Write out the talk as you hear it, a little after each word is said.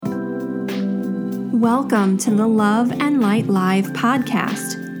Welcome to the Love and Light Live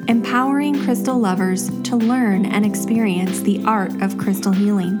podcast, empowering crystal lovers to learn and experience the art of crystal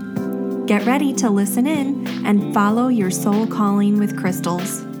healing. Get ready to listen in and follow your soul calling with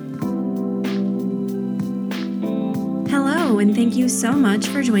crystals. Hello, and thank you so much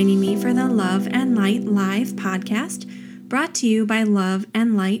for joining me for the Love and Light Live podcast, brought to you by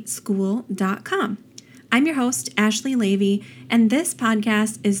loveandlightschool.com. I'm your host, Ashley Levy, and this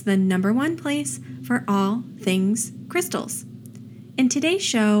podcast is the #1 place for all things crystals. In today's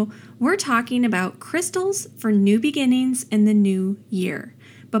show, we're talking about crystals for new beginnings in the new year.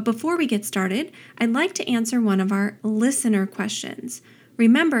 But before we get started, I'd like to answer one of our listener questions.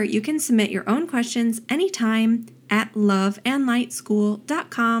 Remember, you can submit your own questions anytime at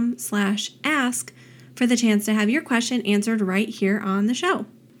loveandlightschool.com/ask for the chance to have your question answered right here on the show.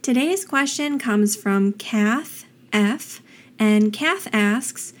 Today's question comes from Kath F., and Kath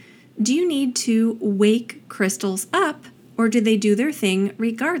asks, do you need to wake crystals up, or do they do their thing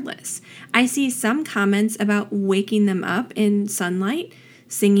regardless? I see some comments about waking them up in sunlight,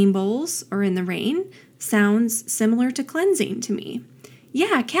 singing bowls, or in the rain. Sounds similar to cleansing to me.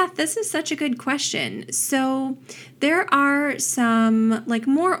 Yeah, Kath, this is such a good question. So there are some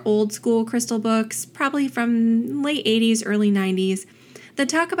more old school crystal books, probably from late 80s, early 90s, that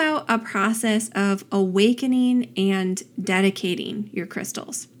talk about a process of awakening and dedicating your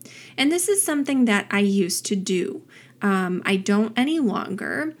crystals. And this is something that I used to do. I don't any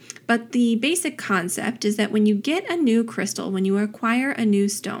longer, but the basic concept is that when you get a new crystal, when you acquire a new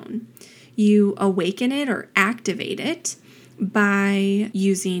stone, you awaken it or activate it by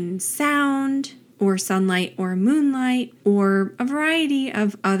using sound or sunlight or moonlight or a variety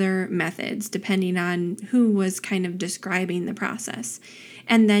of other methods, depending on who was kind of describing the process.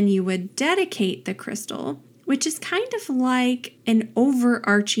 And then you would dedicate the crystal, which is kind of like an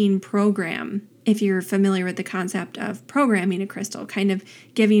overarching program, if you're familiar with the concept of programming a crystal, kind of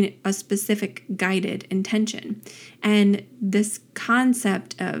giving a specific guided intention. And this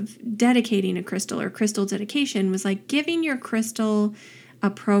concept of dedicating a crystal or crystal dedication was like giving your crystal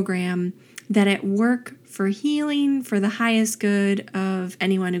a program that it work for healing for the highest good of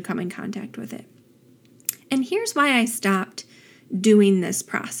anyone who come in contact with it. And here's why I stopped doing this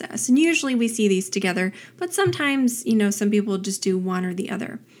process. And usually we see these together, but sometimes, some people just do one or the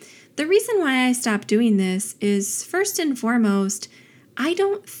other. The reason why I stopped doing this is, first and foremost, I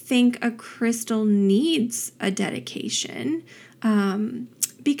don't think a crystal needs a dedication,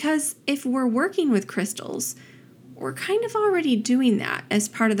 because if we're working with crystals, we're kind of already doing that as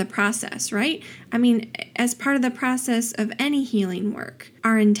part of the process, right? I mean, as part of the process of any healing work,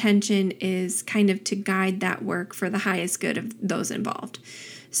 our intention is kind of to guide that work for the highest good of those involved.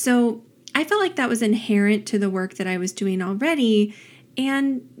 So I felt like that was inherent to the work that I was doing already.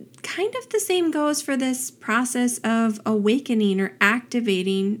 And kind of the same goes for this process of awakening or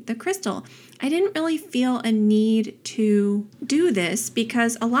activating the crystal. I didn't really feel a need to do this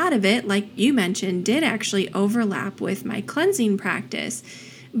because a lot of it, like you mentioned, did actually overlap with my cleansing practice.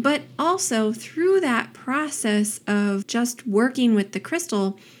 But also through that process of just working with the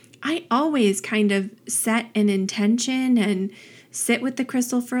crystal, I always kind of set an intention and sit with the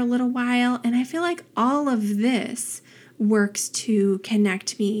crystal for a little while. And I feel like all of this works to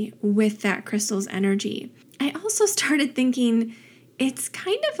connect me with that crystal's energy. I also started thinking it's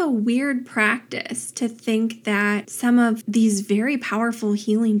kind of a weird practice to think that some of these very powerful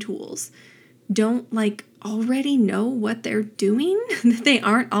healing tools don't already know what they're doing, that they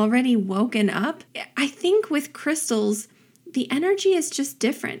aren't already woken up. I think with crystals, the energy is just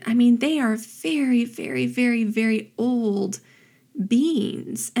different. I mean, they are very, very, very, very old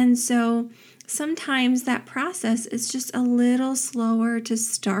beings. And so sometimes that process is just a little slower to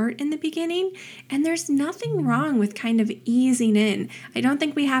start in the beginning, and there's nothing wrong with kind of easing in. I don't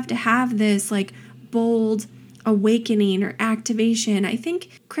think we have to have this bold awakening or activation. I think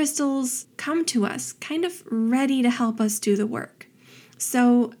crystals come to us kind of ready to help us do the work.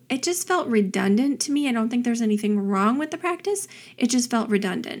 So it just felt redundant to me. I don't think there's anything wrong with the practice. It just felt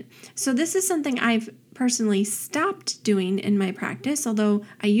redundant. So this is something I've personally stopped doing in my practice, although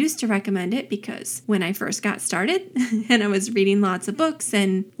I used to recommend it because when I first got started and I was reading lots of books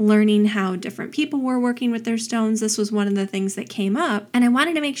and learning how different people were working with their stones, this was one of the things that came up. And I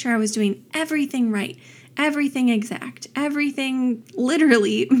wanted to make sure I was doing everything right, everything exact, everything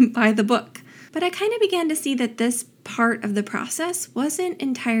literally by the book. But I kind of began to see that this part of the process wasn't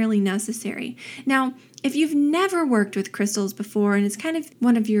entirely necessary. Now, if you've never worked with crystals before and it's kind of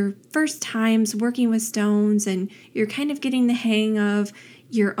one of your first times working with stones and you're kind of getting the hang of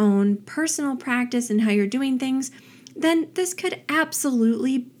your own personal practice and how you're doing things, then this could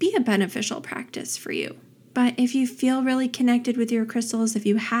absolutely be a beneficial practice for you. But if you feel really connected with your crystals, if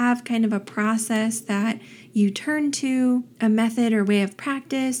you have kind of a process that you turn to, a method or way of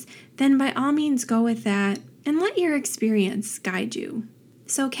practice, then by all means go with that and let your experience guide you.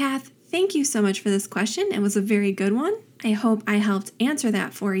 So Kath, thank you so much for this question. It was a very good one. I hope I helped answer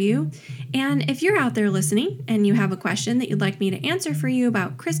that for you. And if you're out there listening and you have a question that you'd like me to answer for you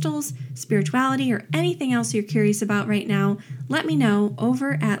about crystals, spirituality, or anything else you're curious about right now, let me know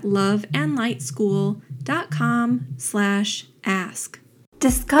over at loveandlightschool.com/ask.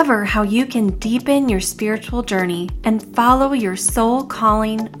 Discover how you can deepen your spiritual journey and follow your soul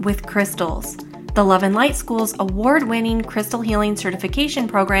calling with crystals. The Love and Light School's award-winning Crystal Healing Certification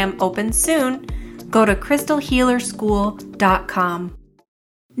Program opens soon. Go to crystalhealerschool.com.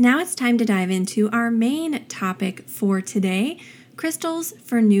 Now it's time to dive into our main topic for today, crystals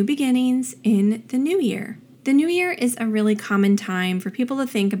for new beginnings in the new year. The new year is a really common time for people to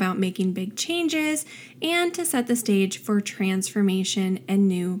think about making big changes and to set the stage for transformation and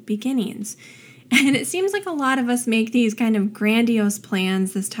new beginnings. And it seems like a lot of us make these kind of grandiose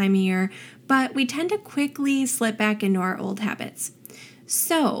plans this time of year, but we tend to quickly slip back into our old habits.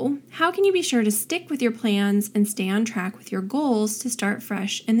 So, how can you be sure to stick with your plans and stay on track with your goals to start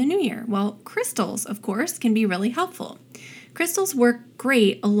fresh in the new year? Well, crystals, of course, can be really helpful. Crystals work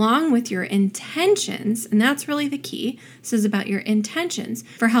great along with your intentions, and that's really the key. This is about your intentions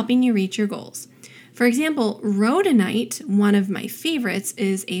for helping you reach your goals. For example, rhodonite, one of my favorites,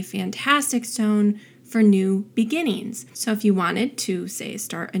 is a fantastic stone for new beginnings. So if you wanted to, say,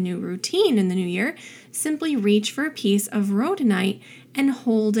 start a new routine in the new year, simply reach for a piece of rhodonite and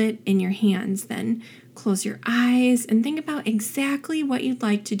hold it in your hands. Then close your eyes and think about exactly what you'd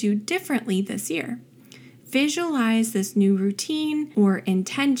like to do differently this year. Visualize this new routine or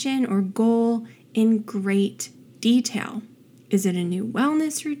intention or goal in great detail. Is it a new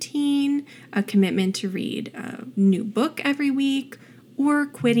wellness routine, a commitment to read a new book every week, or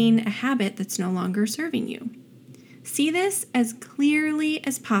quitting a habit that's no longer serving you? See this as clearly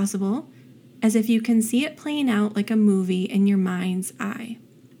as possible, as if you can see it playing out like a movie in your mind's eye.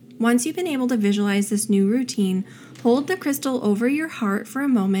 Once you've been able to visualize this new routine, hold the crystal over your heart for a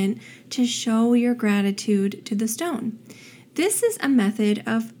moment to show your gratitude to the stone. This is a method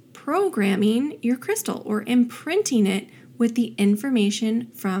of programming your crystal or imprinting it with the information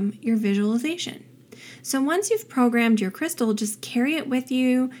from your visualization. So once you've programmed your crystal, just carry it with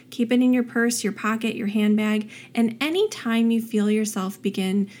you, keep it in your purse, your pocket, your handbag, and anytime you feel yourself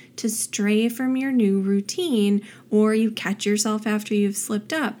begin to stray from your new routine or you catch yourself after you've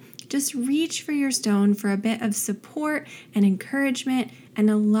slipped up, just reach for your stone for a bit of support and encouragement and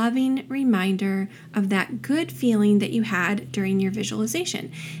a loving reminder of that good feeling that you had during your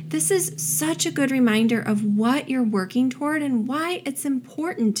visualization. This is such a good reminder of what you're working toward and why it's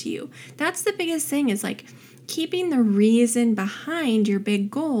important to you. That's the biggest thing, is like keeping the reason behind your big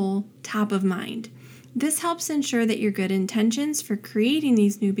goal top of mind. This helps ensure that your good intentions for creating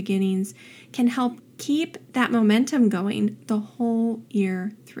these new beginnings can help keep that momentum going the whole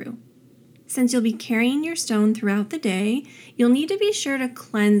year through. Since you'll be carrying your stone throughout the day, you'll need to be sure to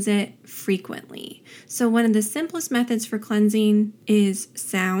cleanse it frequently. So one of the simplest methods for cleansing is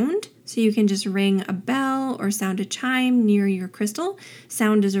sound. So you can just ring a bell or sound a chime near your crystal.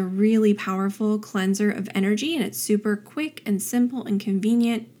 Sound is a really powerful cleanser of energy, and it's super quick and simple and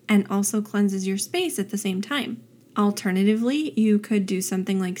convenient, and also cleanses your space at the same time. Alternatively, you could do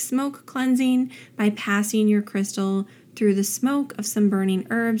something like smoke cleansing by passing your crystal through the smoke of some burning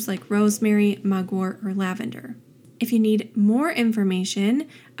herbs like rosemary, mugwort, or lavender. If you need more information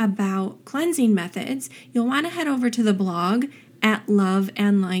about cleansing methods, you'll want to head over to the blog at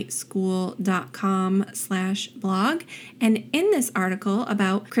loveandlightschool.com/blog. And in this article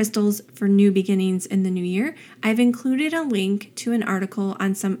about crystals for new beginnings in the new year, I've included a link to an article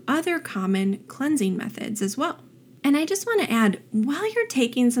on some other common cleansing methods as well. And I just want to add, while you're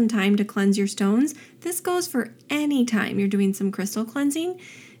taking some time to cleanse your stones, this goes for any time you're doing some crystal cleansing,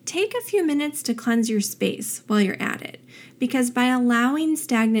 take a few minutes to cleanse your space while you're at it. Because by allowing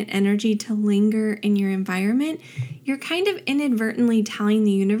stagnant energy to linger in your environment, you're kind of inadvertently telling the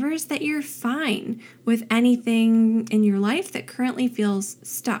universe that you're fine with anything in your life that currently feels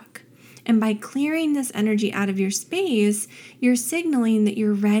stuck. And by clearing this energy out of your space, you're signaling that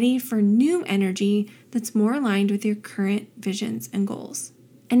you're ready for new energy that's more aligned with your current visions and goals.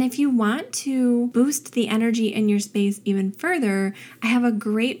 And if you want to boost the energy in your space even further, I have a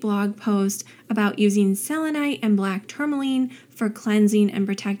great blog post about using selenite and black tourmaline for cleansing and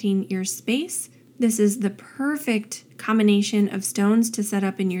protecting your space This is the perfect combination of stones to set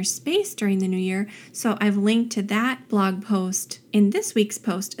up in your space during the new year. So I've linked to that blog post in this week's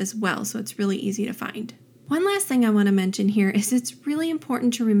post as well, so it's really easy to find. One last thing I want to mention here is it's really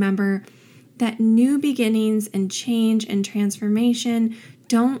important to remember that new beginnings and change and transformation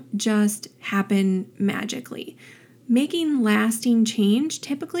don't just happen magically. Making lasting change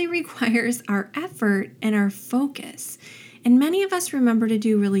typically requires our effort and our focus. And many of us remember to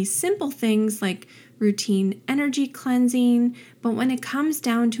do really simple things like routine energy cleansing, but when it comes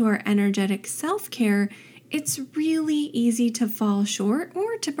down to our energetic self-care, it's really easy to fall short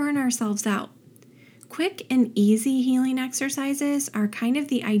or to burn ourselves out. Quick and easy healing exercises are kind of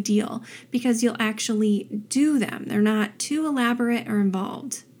the ideal because you'll actually do them. They're not too elaborate or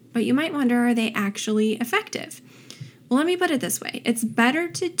involved. But you might wonder, are they actually effective? Well, let me put it this way. It's better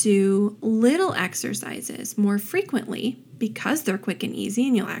to do little exercises more frequently because they're quick and easy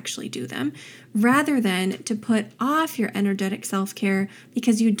and you'll actually do them, rather than to put off your energetic self-care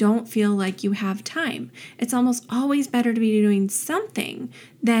because you don't feel like you have time. It's almost always better to be doing something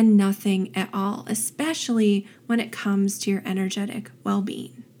than nothing at all, especially when it comes to your energetic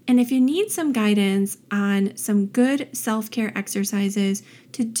well-being. And if you need some guidance on some good self-care exercises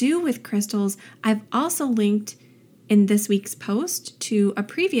to do with crystals, I've also linked in this week's post to a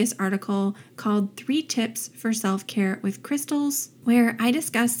previous article called 3 Tips for Self-Care with Crystals, where I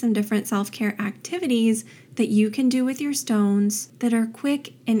discuss some different self-care activities that you can do with your stones that are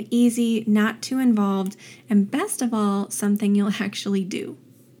quick and easy, not too involved, and best of all, something you'll actually do.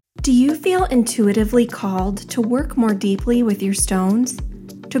 Do you feel intuitively called to work more deeply with your stones?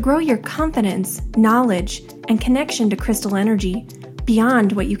 To grow your confidence, knowledge, and connection to crystal energy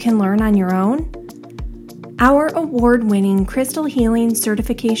beyond what you can learn on your own? Our award-winning Crystal Healing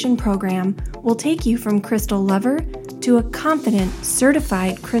Certification Program will take you from crystal lover to a confident,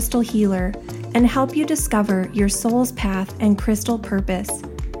 certified crystal healer and help you discover your soul's path and crystal purpose.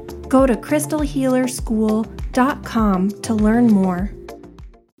 Go to crystalhealerschool.com to learn more.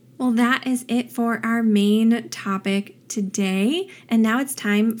 Well, that is it for our main topic today. And now it's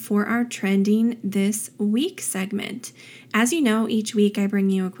time for our Trending This Week segment. As you know, each week I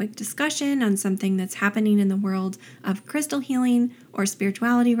bring you a quick discussion on something that's happening in the world of crystal healing or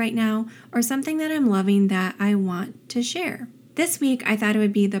spirituality right now, or something that I'm loving that I want to share. This week, I thought it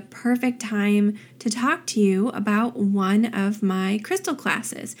would be the perfect time to talk to you about one of my crystal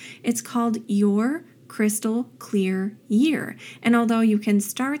classes. It's called Your Crystal Clear Year. And although you can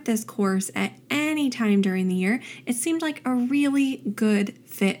start this course at any time during the year, it seemed like a really good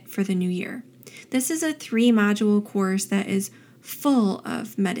fit for the new year. This is a 3-module course that is full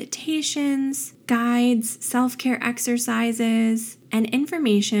of meditations, guides, self-care exercises, and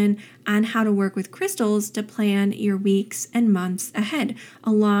information on how to work with crystals to plan your weeks and months ahead,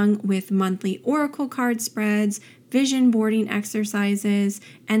 along with monthly oracle card spreads, vision boarding exercises,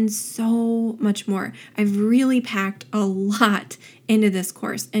 and so much more. I've really packed a lot into this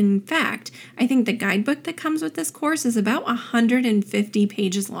course. In fact, I think the guidebook that comes with this course is about 150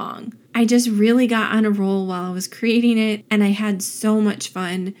 pages long. I just really got on a roll while I was creating it, and I had so much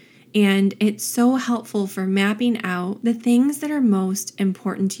fun. And it's so helpful for mapping out the things that are most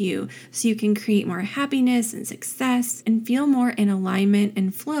important to you so you can create more happiness and success and feel more in alignment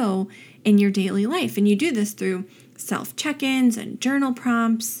and flow in your daily life. And you do this through self-check-ins and journal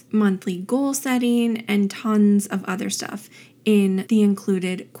prompts, monthly goal setting, and tons of other stuff in the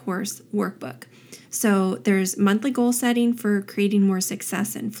included course workbook. So there's monthly goal setting for creating more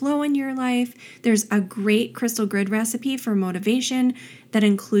success and flow in your life. There's a great crystal grid recipe for motivation that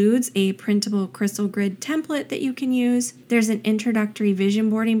includes a printable crystal grid template that you can use. There's an introductory vision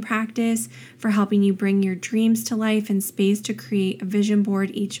boarding practice for helping you bring your dreams to life and space to create a vision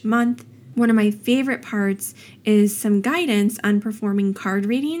board each month. One of my favorite parts is some guidance on performing card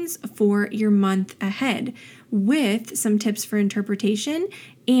readings for your month ahead, with some tips for interpretation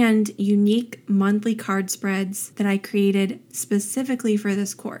and unique monthly card spreads that I created specifically for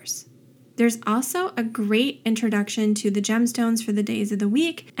this course. There's also a great introduction to the gemstones for the days of the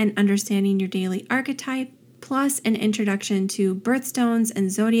week and understanding your daily archetype, plus an introduction to birthstones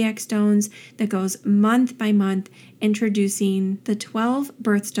and zodiac stones that goes month by month, introducing the 12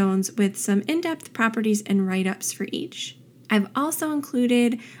 birthstones with some in-depth properties and write-ups for each. I've also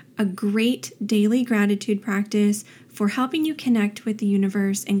included a great daily gratitude practice for helping you connect with the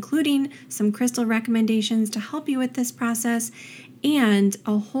universe, including some crystal recommendations to help you with this process, and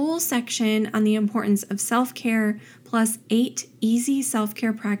a whole section on the importance of self-care, plus 8 easy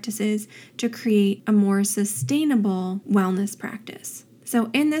self-care practices to create a more sustainable wellness practice. So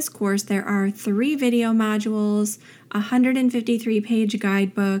in this course, there are 3 video modules, a 153-page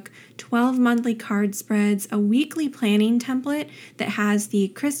guidebook, 12 monthly card spreads, a weekly planning template that has the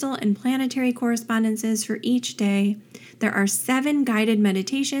crystal and planetary correspondences for each day. There are 7 guided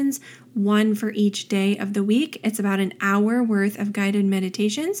meditations, 1 for each day of the week. It's about an hour worth of guided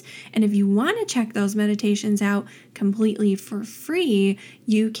meditations. And if you want to check those meditations out completely for free,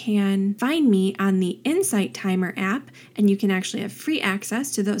 you can find me on the Insight Timer app, and you can actually have free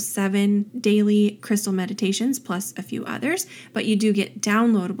access to those 7 daily crystal meditations plus a few others, but you do get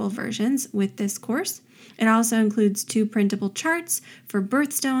downloadable versions with this course. It also includes 2 printable charts for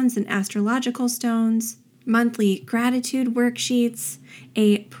birthstones and astrological stones, monthly gratitude worksheets,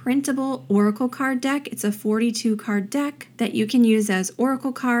 a printable oracle card deck. It's a 42 card deck that you can use as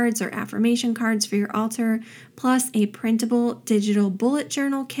oracle cards or affirmation cards for your altar, plus a printable digital bullet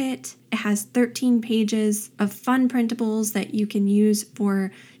journal kit. It has 13 pages of fun printables that you can use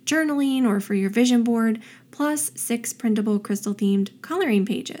for journaling or for your vision board, plus 6 printable crystal themed coloring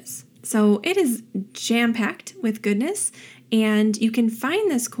pages. So it is jam-packed with goodness. And you can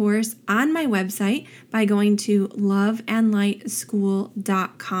find this course on my website by going to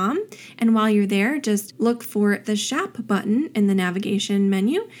loveandlightschool.com. And while you're there, just look for the shop button in the navigation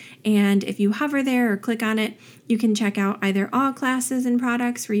menu. And if you hover there or click on it, you can check out either all classes and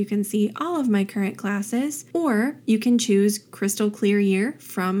products where you can see all of my current classes, or you can choose Crystal Clear Year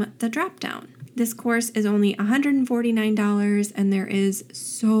from the drop-down. This course is only $149, and there is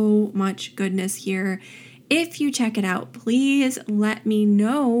so much goodness here. If you check it out, please let me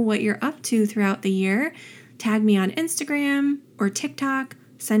know what you're up to throughout the year. Tag me on Instagram or TikTok,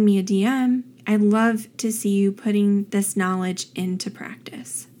 send me a DM. I'd love to see you putting this knowledge into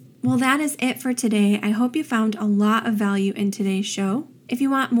practice. Well, that is it for today. I hope you found a lot of value in today's show. If you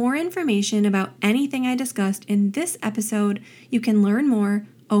want more information about anything I discussed in this episode, you can learn more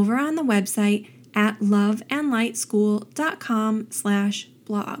over on the website at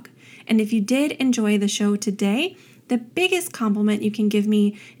loveandlightschool.com/blog. And if you did enjoy the show today, the biggest compliment you can give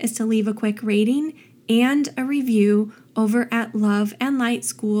me is to leave a quick rating and a review over at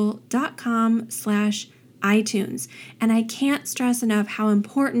loveandlightschool.com/iTunes. And I can't stress enough how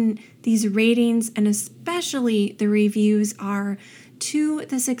important these ratings and especially the reviews are to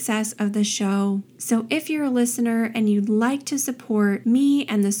the success of the show. So if you're a listener and you'd like to support me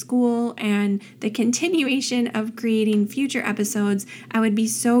and the school and the continuation of creating future episodes, I would be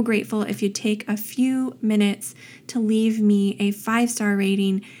so grateful if you'd take a few minutes to leave me a 5-star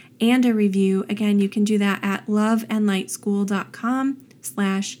rating and a review. Again, you can do that at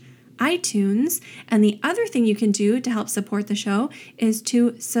loveandlightschool.com/iTunes. And the other thing you can do to help support the show is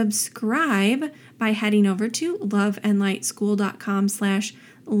to subscribe by heading over to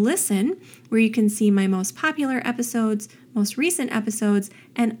loveandlightschool.com/listen, where you can see my most popular episodes, most recent episodes,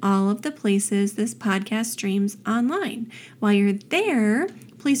 and all of the places this podcast streams online. While you're there,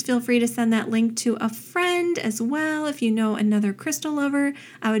 please feel free to send that link to a friend as well. If you know another crystal lover,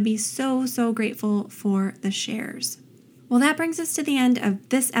 I would be so, so grateful for the shares. Well, that brings us to the end of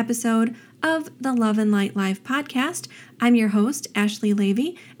this episode of the Love and Light Live podcast. I'm your host, Ashley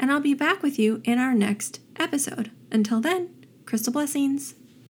Levy, and I'll be back with you in our next episode. Until then, crystal blessings.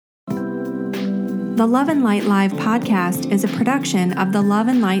 The Love and Light Live podcast is a production of the Love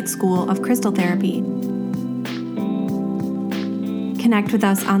and Light School of Crystal Therapy. Connect with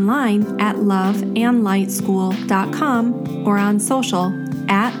us online at loveandlightschool.com or on social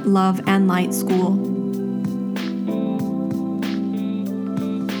at loveandlightschool.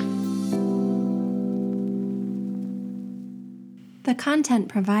 The content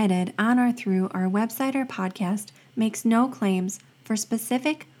provided on or through our website or podcast makes no claims for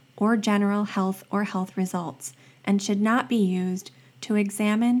specific or general health or health results and should not be used to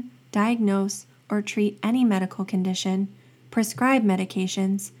examine, diagnose, or treat any medical condition, prescribe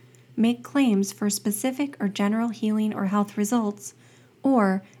medications, make claims for specific or general healing or health results,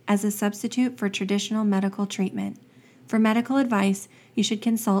 or as a substitute for traditional medical treatment. For medical advice, you should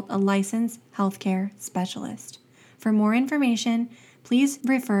consult a licensed healthcare specialist. For more information, please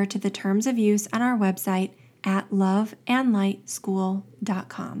refer to the terms of use on our website at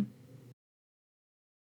loveandlightschool.com.